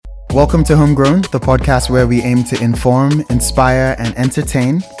Welcome to Homegrown, the podcast where we aim to inform, inspire, and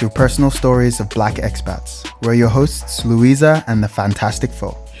entertain through personal stories of Black expats. We're your hosts, Louisa and the Fantastic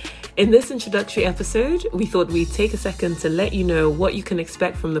Four. In this introductory episode, we thought we'd take a second to let you know what you can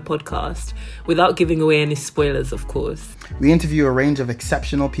expect from the podcast without giving away any spoilers, of course. We interview a range of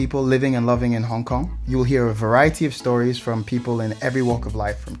exceptional people living and loving in Hong Kong. You'll hear a variety of stories from people in every walk of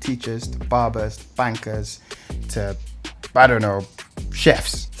life, from teachers to barbers to bankers to,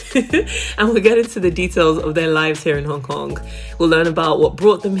 chefs. And we'll get into the details of their lives here in Hong Kong. We'll learn about what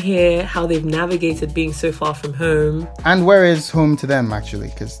brought them here, how they've navigated being so far from home. And where is home to them, actually,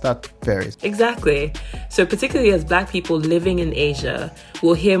 because that varies. Exactly. So particularly as Black people living in Asia,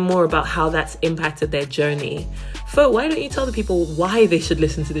 we'll hear more about how that's impacted their journey. Fo, why don't you tell the people why they should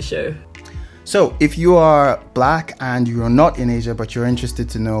listen to the show? So if you are Black and you're not in Asia, but you're interested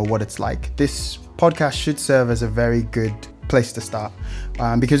to know what it's like, this podcast should serve as a very good place to start.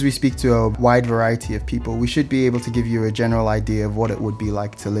 Because we speak to a wide variety of people, we should be able to give you a general idea of what it would be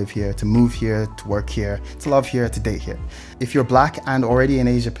like to live here, to move here, to work here, to love here, to date here. If you're Black and already in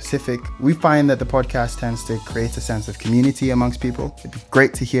Asia Pacific, we find that the podcast tends to create a sense of community amongst people. It'd be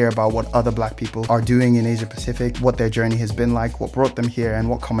great to hear about what other Black people are doing in Asia Pacific, what their journey has been like, what brought them here, and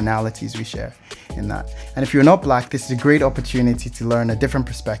what commonalities we share in that. And if you're not Black, this is a great opportunity to learn a different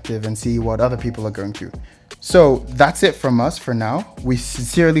perspective and see what other people are going through. So that's it from us for now. We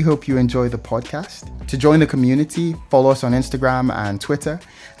sincerely hope you enjoy the podcast. To join the community, follow us on Instagram and Twitter.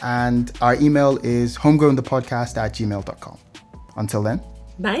 And our email is homegrownthepodcast@gmail.com. Until then.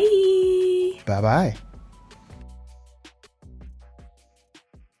 Bye. Bye-bye.